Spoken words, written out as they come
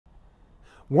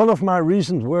One of my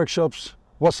recent workshops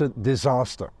was a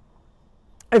disaster.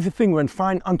 Everything went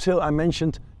fine until I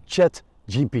mentioned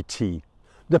ChatGPT.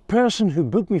 The person who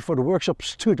booked me for the workshop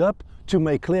stood up to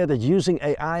make clear that using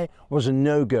AI was a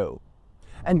no-go.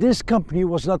 And this company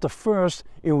was not the first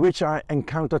in which I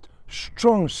encountered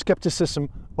strong skepticism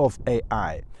of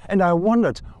AI. And I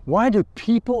wondered, why do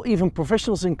people, even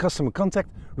professionals in customer contact,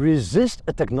 resist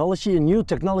a new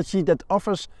technology that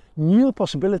offers new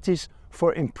possibilities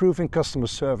for improving customer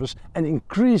service and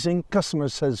increasing customer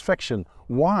satisfaction?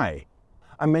 Why?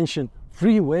 I mentioned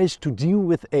 3 ways to deal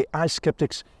with AI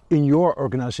skeptics in your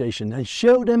organization and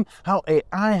show them how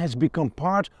AI has become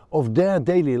part of their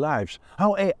daily lives,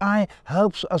 how AI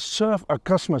helps us serve our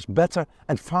customers better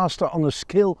and faster on a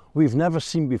scale we've never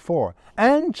seen before,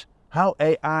 and how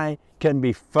AI can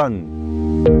be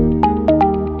fun.